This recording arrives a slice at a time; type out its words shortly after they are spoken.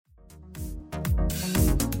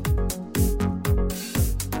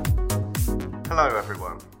Hello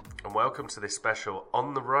everyone, and welcome to this special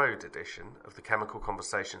On the Road edition of the Chemical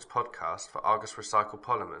Conversations podcast for Argus Recycled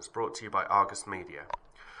Polymers, brought to you by Argus Media.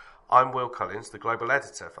 I'm Will Collins, the global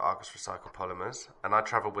editor for Argus Recycled Polymers, and I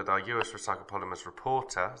travelled with our US Recycled Polymers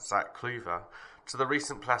reporter, Zach Kluver, to the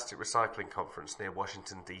recent plastic recycling conference near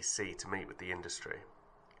Washington DC to meet with the industry.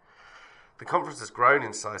 The conference has grown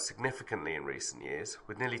in size significantly in recent years,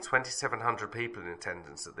 with nearly 2,700 people in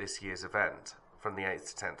attendance at this year's event, from the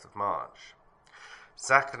 8th to 10th of March.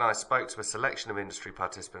 Zach and I spoke to a selection of industry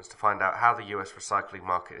participants to find out how the US recycling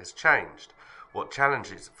market has changed, what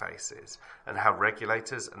challenges it faces, and how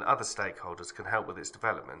regulators and other stakeholders can help with its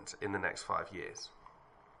development in the next 5 years.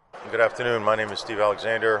 Good afternoon. My name is Steve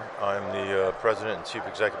Alexander. I'm the President and Chief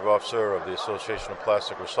Executive Officer of the Association of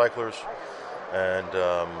Plastic Recyclers, and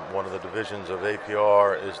one of the divisions of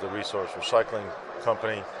APR is the Resource Recycling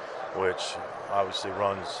Company, which obviously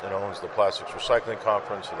runs and owns the Plastics Recycling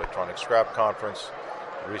Conference, Electronic Scrap Conference,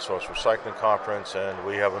 Resource Recycling Conference, and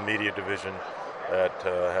we have a media division that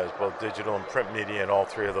has both digital and print media in all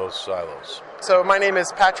three of those silos. So my name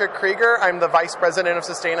is Patrick Krieger. I'm the Vice President of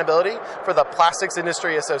Sustainability for the Plastics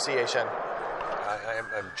Industry Association.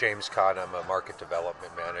 I'm James Cott. I'm a Market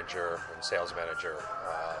Development Manager and Sales Manager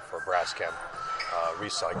for Braskem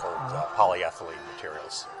recycled polyethylene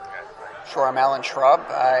materials. Sure, I'm Alan Schrubb.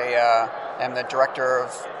 I am the Director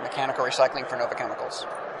of Mechanical Recycling for Nova Chemicals.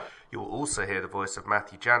 You will also hear the voice of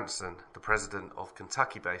Matthew Jansen, the president of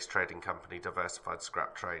Kentucky-based trading company Diversified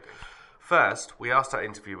Scrap Trading. First, we asked our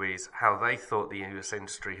interviewees how they thought the US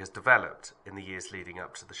industry has developed in the years leading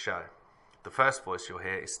up to the show. The first voice you'll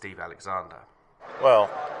hear is Steve Alexander. Well,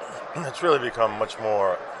 it's really become much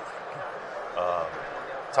more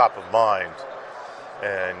top of mind,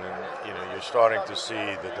 and you're starting to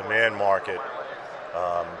see the demand market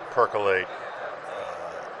percolate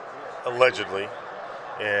allegedly,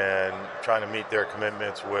 and trying to meet their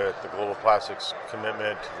commitments with the Global Plastics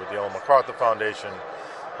Commitment, with the Ellen MacArthur Foundation,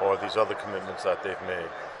 or these other commitments that they've made.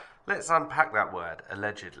 Let's unpack that word,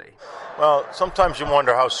 allegedly. Well, sometimes you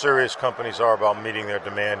wonder how serious companies are about meeting their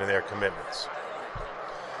demand and their commitments.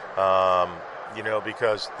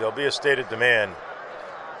 Because there'll be a stated demand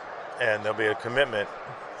and there'll be a commitment,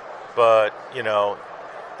 but,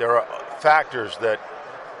 there are factors that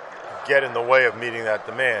get in the way of meeting that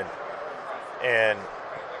demand. And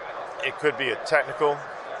it could be a technical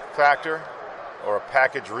factor or a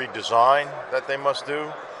package redesign that they must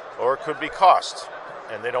do, or it could be cost,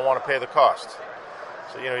 and they don't want to pay the cost.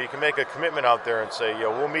 So, you can make a commitment out there and say,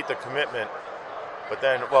 we'll meet the commitment, but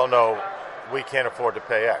then, well, no, we can't afford to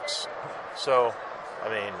pay X. So,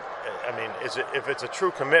 if it's a true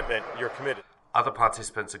commitment, you're committed. Other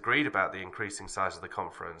participants agreed about the increasing size of the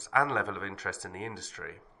conference and level of interest in the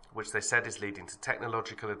industry, which they said is leading to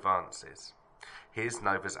technological advances. Here's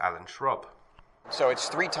Nova's Alan Schrubb. So it's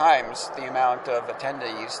 3 times the amount of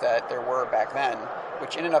attendees that there were back then,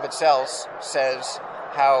 which in and of itself says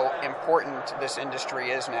how important this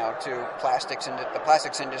industry is now to the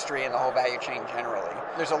plastics industry and the whole value chain generally.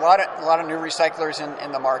 There's a lot of new recyclers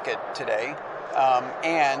in the market today,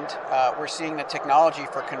 and we're seeing the technology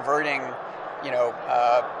for converting,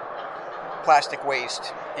 plastic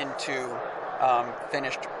waste into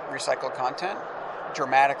finished recycled content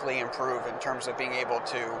dramatically improve in terms of being able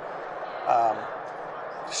to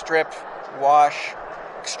strip, wash,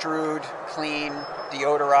 extrude, clean,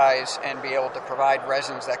 deodorize, and be able to provide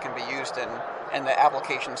resins that can be used in the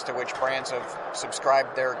applications to which brands have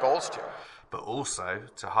subscribed their goals to. But also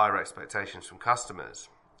to higher expectations from customers.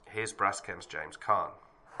 Here's Braskem's James Kahn.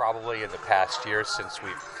 Probably in the past year, since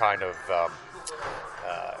we've kind of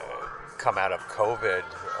come out of COVID,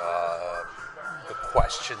 the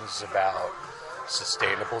questions about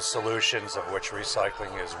sustainable solutions, of which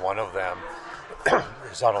recycling is one of them,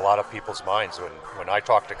 is on a lot of people's minds. When I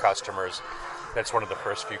talk to customers, that's one of the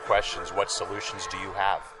first few questions: what solutions do you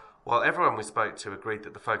have? While everyone we spoke to agreed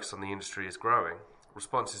that the focus on the industry is growing,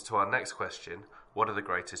 responses to our next question, what are the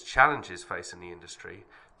greatest challenges facing the industry,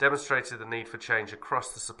 demonstrated the need for change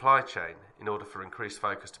across the supply chain in order for increased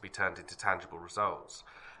focus to be turned into tangible results.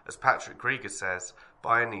 As Patrick Krieger says,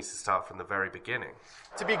 buying needs to start from the very beginning.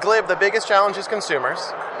 To be glib, the biggest challenge is consumers,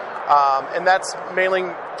 and that's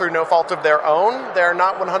mainly through no fault of their own. They're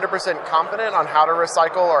not 100% confident on how to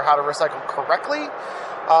recycle or how to recycle correctly.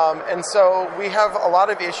 And so we have a lot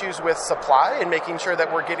of issues with supply and making sure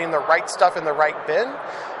that we're getting the right stuff in the right bin.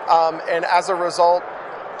 And as a result,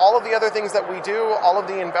 all of the other things that we do, all of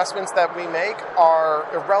the investments that we make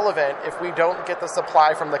are irrelevant if we don't get the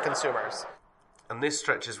supply from the consumers. And this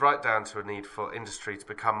stretches right down to a need for industry to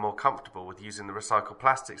become more comfortable with using the recycled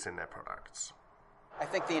plastics in their products. I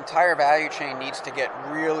think the entire value chain needs to get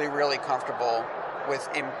really, really comfortable with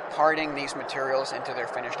imparting these materials into their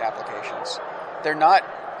finished applications. They're not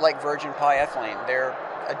like virgin polyethylene. They're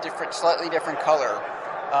a slightly different color.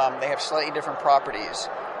 They have slightly different properties,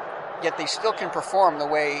 yet they still can perform the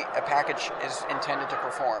way a package is intended to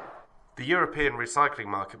perform. The European recycling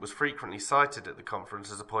market was frequently cited at the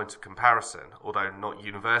conference as a point of comparison, although not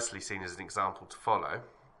universally seen as an example to follow.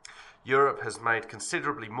 Europe has made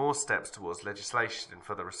considerably more steps towards legislation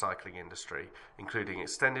for the recycling industry, including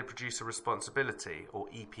extended producer responsibility, or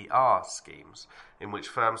EPR schemes, in which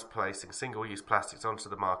firms placing single-use plastics onto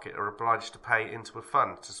the market are obliged to pay into a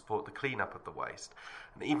fund to support the clean-up of the waste,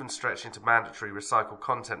 and even stretch into mandatory recycled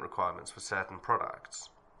content requirements for certain products.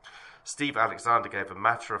 Steve Alexander gave a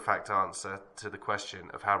matter-of-fact answer to the question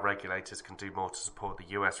of how regulators can do more to support the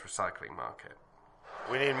US recycling market.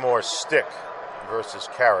 We need more stick versus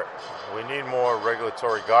carrot. We need more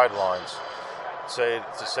regulatory guidelines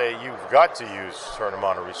to say you've got to use a certain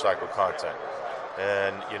amount of recycled content,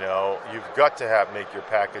 and you've got to make your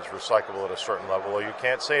package recyclable at a certain level, or you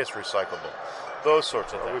can't say it's recyclable. Those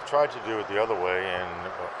sorts of things. We've tried to do it the other way, and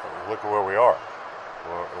look at where we are.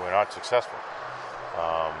 We're not successful.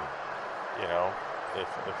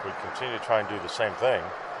 If we continue to try and do the same thing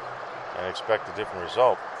and expect a different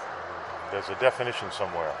result, there's a definition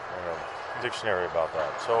somewhere, dictionary about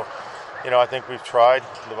that. So, I think we've tried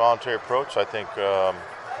the voluntary approach. I think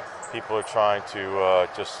people are trying to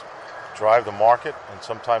just drive the market, and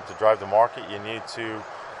sometimes to drive the market, you need to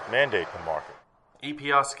mandate the market.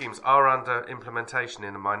 EPR schemes are under implementation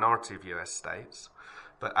in a minority of US states,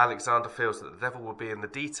 but Alexander feels that the devil will be in the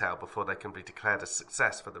detail before they can be declared a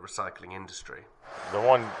success for the recycling industry. The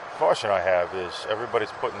one caution I have is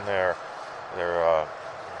everybody's putting their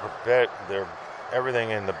everything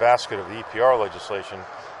in the basket of the EPR legislation.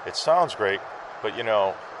 It sounds great, but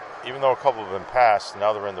even though a couple have been passed,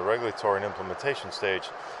 now they're in the regulatory and implementation stage,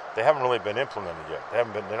 they haven't really been implemented yet.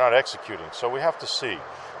 They're not executing. So we have to see,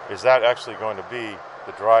 is that actually going to be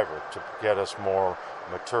the driver to get us more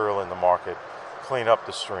material in the market, clean up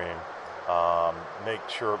the stream,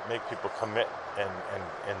 make people commit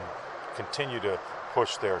and continue to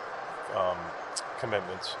push their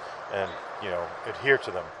commitments and adhere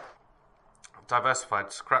to them.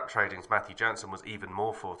 Diversified Scrap Trading's Matthew Jansen was even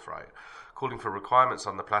more forthright, calling for requirements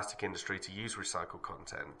on the plastic industry to use recycled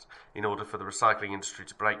content in order for the recycling industry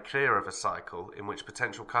to break clear of a cycle in which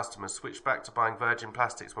potential customers switch back to buying virgin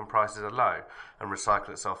plastics when prices are low and recycle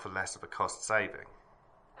itself for less of a cost saving.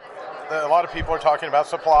 A lot of people are talking about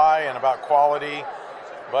supply and about quality,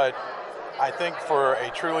 but I think for a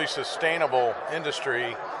truly sustainable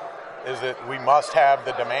industry is that we must have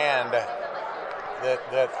the demand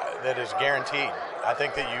that is guaranteed. I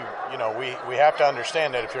think that we have to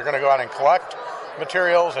understand that if you're going to go out and collect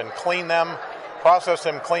materials and clean them, process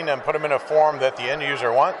them, clean them, put them in a form that the end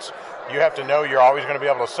user wants, you have to know you're always going to be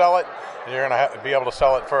able to sell it, and you're going to be able to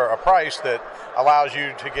sell it for a price that allows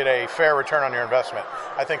you to get a fair return on your investment.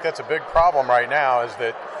 I think that's a big problem right now, is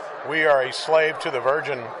that we are a slave to the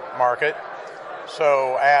virgin market.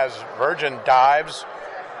 So as virgin dives,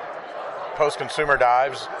 post-consumer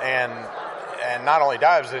dives, and not only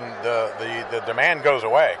dives, then the demand goes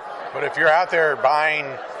away. But if you're out there buying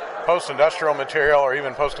post-industrial material or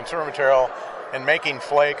even post-consumer material and making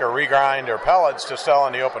flake or regrind or pellets to sell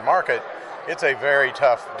in the open market, it's a very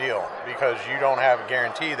tough deal because you don't have a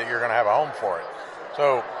guarantee that you're going to have a home for it.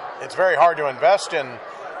 So it's very hard to invest in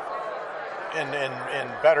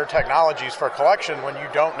better technologies for collection when you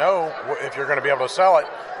don't know if you're going to be able to sell it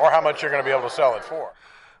or how much you're going to be able to sell it for.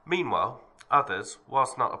 Meanwhile, others,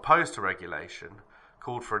 whilst not opposed to regulation,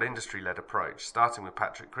 called for an industry-led approach, starting with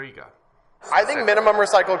Patrick Krieger. I think minimum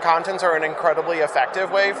recycled contents are an incredibly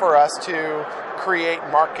effective way for us to create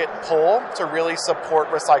market pull to really support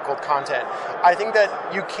recycled content. I think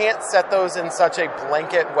that you can't set those in such a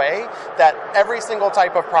blanket way that every single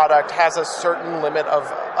type of product has a certain limit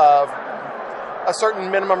of a certain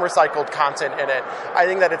minimum recycled content in it. I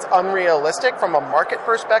think that it's unrealistic from a market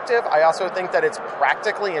perspective. I also think that it's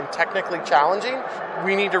practically and technically challenging.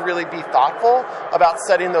 We need to really be thoughtful about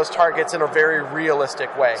setting those targets in a very realistic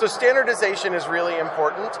way. So standardization is really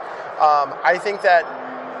important. I think that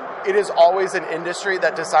it is always an industry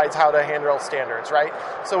that decides how to handle standards, right?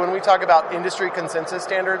 So when we talk about industry consensus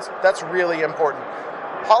standards, that's really important.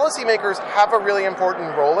 Policymakers have a really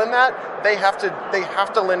important role in that. They have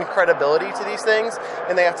to lend credibility to these things,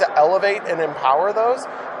 and they have to elevate and empower those.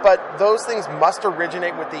 But those things must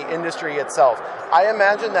originate with the industry itself. I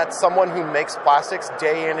imagine that someone who makes plastics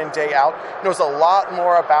day in and day out knows a lot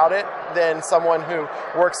more about it than someone who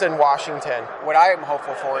works in Washington. What I am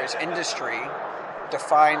hopeful for is industry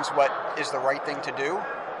defines what is the right thing to do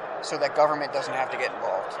so that government doesn't have to get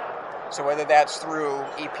involved. So whether that's through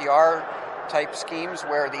EPR type schemes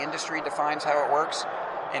where the industry defines how it works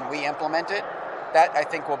and we implement it, that I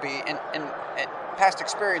think will be, in past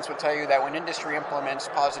experience would tell you that when industry implements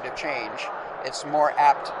positive change, it's more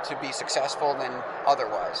apt to be successful than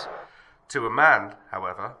otherwise. To a man,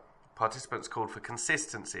 however, participants called for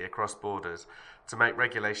consistency across borders to make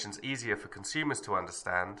regulations easier for consumers to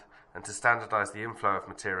understand and to standardise the inflow of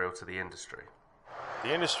material to the industry.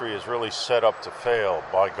 The industry is really set up to fail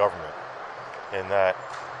by government in that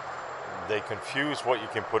they confuse what you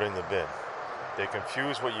can put in the bin. They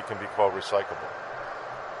confuse what you can be called recyclable.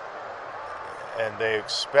 And they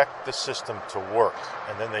expect the system to work,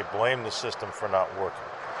 and then they blame the system for not working.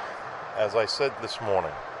 As I said this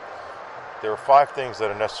morning, there are 5 things that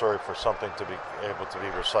are necessary for something to be able to be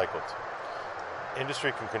recycled.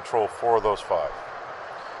 Industry can control 4 of those 5.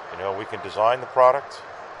 We can design the product,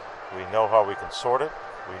 we know how we can sort it,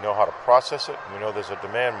 we know how to process it, and we know there's a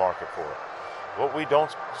demand market for it. What we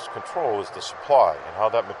don't control is the supply and how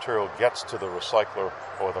that material gets to the recycler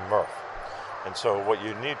or the MRF. And so what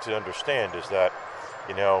you need to understand is that,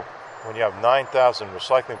 when you have 9,000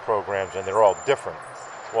 recycling programs and they're all different,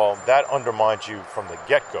 well, that undermines you from the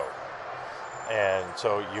get-go. And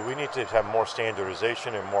so we need to have more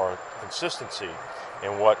standardization and more consistency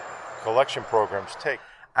in what collection programs take.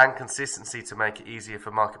 And consistency to make it easier for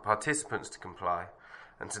market participants to comply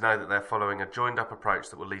and to know that they're following a joined-up approach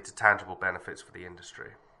that will lead to tangible benefits for the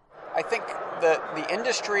industry. I think the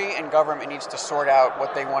industry and government needs to sort out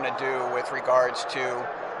what they want to do with regards to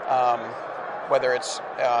whether it's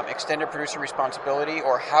extended producer responsibility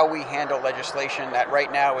or how we handle legislation that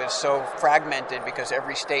right now is so fragmented because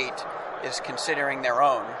every state is considering their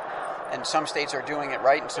own. And some states are doing it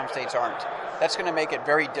right and some states aren't. That's going to make it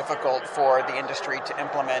very difficult for the industry to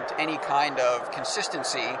implement any kind of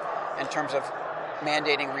consistency in terms of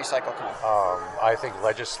mandating recycled content. I think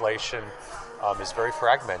legislation is very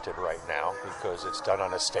fragmented right now because it's done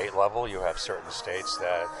on a state level. You have certain states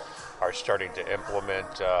that are starting to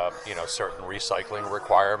implement, certain recycling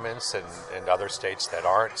requirements, and other states that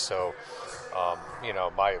aren't. So,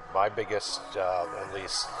 my biggest, at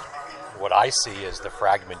least what I see, is the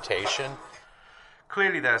fragmentation.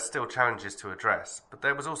 Clearly there are still challenges to address, but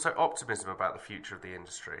there was also optimism about the future of the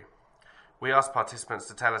industry. We asked participants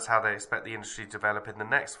to tell us how they expect the industry to develop in the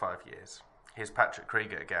next 5 years. Here's Patrick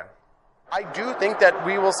Krieger again. I do think that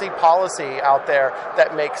we will see policy out there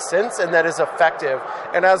that makes sense and that is effective.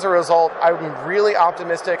 And as a result, I'm really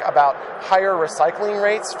optimistic about higher recycling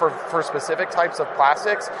rates for specific types of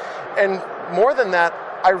plastics. And more than that,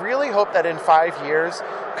 I really hope that in 5 years,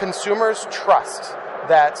 consumers trust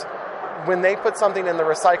that when they put something in the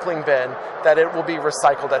recycling bin, that it will be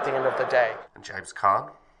recycled at the end of the day. And James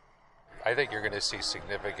Kahn? I think you're going to see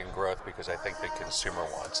significant growth because I think the consumer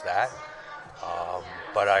wants that.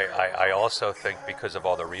 But I also think because of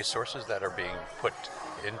all the resources that are being put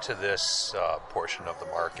into this portion of the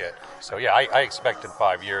market. So yeah, I expect in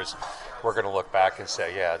 5 years we're going to look back and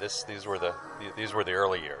say, yeah, these were the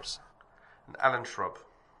early years. And Alan Schrob.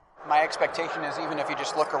 My expectation is, even if you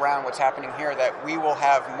just look around what's happening here, that we will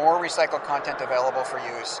have more recycled content available for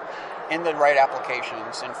use in the right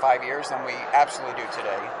applications in 5 years than we absolutely do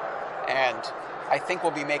today. And I think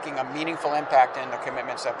we'll be making a meaningful impact in the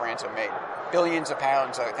commitments that brands have made. Billions of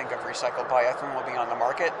pounds, I think, of recycled polyethylene will be on the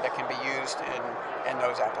market that can be used in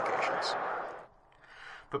those applications.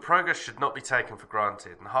 But progress should not be taken for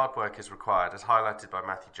granted, and hard work is required, as highlighted by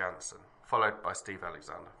Matthew Jansen, followed by Steve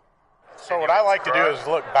Alexander. So what I like to do is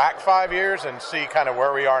look back 5 years and see kind of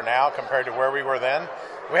where we are now compared to where we were then.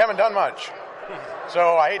 We haven't done much.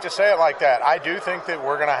 So I hate to say it like that. I do think that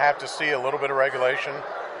we're going to have to see a little bit of regulation.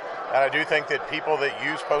 And I do think that people that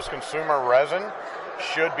use post-consumer resin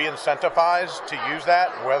should be incentivized to use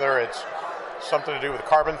that, whether it's something to do with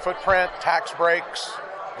carbon footprint, tax breaks,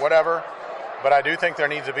 whatever. But I do think there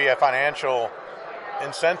needs to be a financial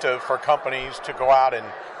incentive for companies to go out and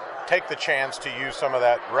take the chance to use some of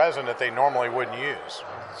that resin that they normally wouldn't use.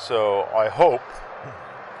 So I hope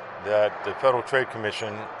that the Federal Trade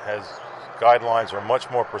Commission has guidelines are much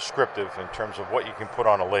more prescriptive in terms of what you can put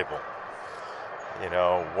on a label.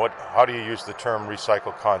 How do you use the term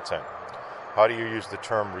recycled content? How do you use the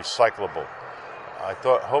term recyclable? I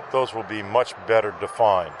hope those will be much better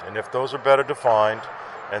defined. And if those are better defined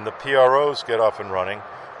and the PROs get up and running,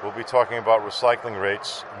 we'll be talking about recycling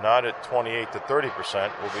rates not at 28 to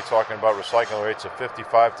 30%. We'll be talking about recycling rates of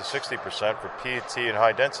 55 to 60% for PET and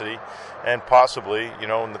high density, and possibly,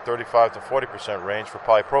 in the 35 to 40% range for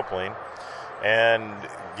polypropylene. And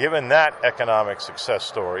given that economic success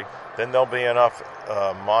story, then there'll be enough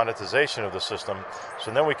monetization of the system,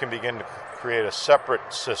 so then we can begin to create a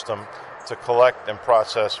separate system to collect and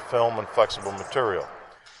process film and flexible material.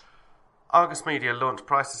 Argus Media launched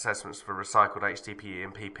price assessments for recycled HDPE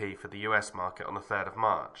and PP for the US market on the 3rd of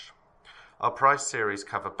March. Our price series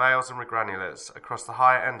cover bales and regranulates across the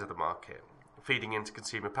higher end of the market, feeding into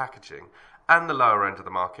consumer packaging, and the lower end of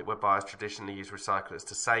the market where buyers traditionally use recyclers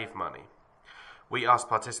to save money. We asked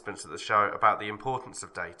participants at the show about the importance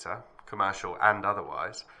of data, commercial and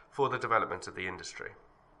otherwise, for the development of the industry.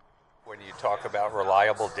 When you talk about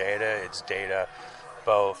reliable data, it's data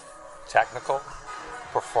both technical,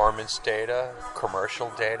 performance data,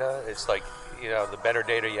 commercial data. It's like, the better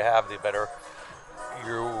data you have, the better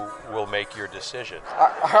you will make your decisions.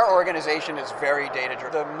 Our organization is very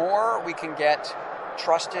data-driven. The more we can get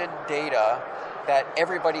trusted data that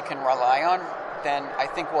everybody can rely on, then I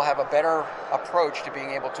think we'll have a better approach to being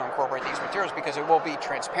able to incorporate these materials, because it will be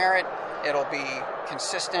transparent, it'll be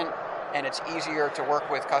consistent, and it's easier to work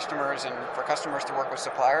with customers and for customers to work with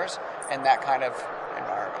suppliers in that kind of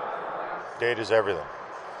environment. Data is everything.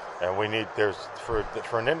 And we need,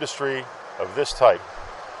 for an industry of this type,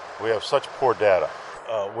 we have such poor data.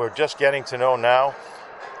 We're just getting to know now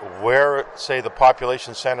where, say, the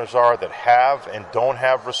population centers are that have and don't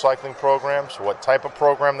have recycling programs, what type of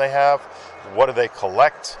program they have, what do they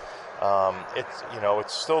collect.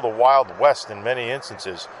 It's still the Wild West in many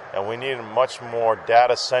instances, and we need a much more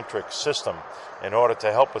data-centric system in order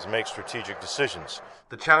to help us make strategic decisions.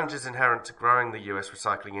 The challenges inherent to growing the US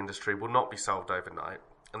recycling industry will not be solved overnight,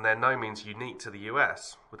 and they're no means unique to the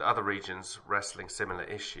US, with other regions wrestling similar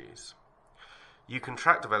issues. You can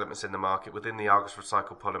track developments in the market within the Argus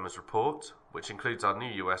Recycled Polymers report, which includes our new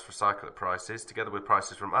US recycler prices, together with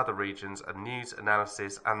prices from other regions and news,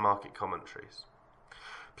 analysis and market commentaries.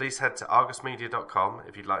 Please head to argusmedia.com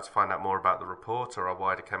if you'd like to find out more about the report or our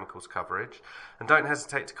wider chemicals coverage, and don't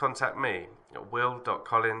hesitate to contact me at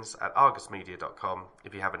will.collins@argusmedia.com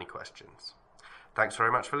if you have any questions. Thanks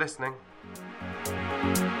very much for listening.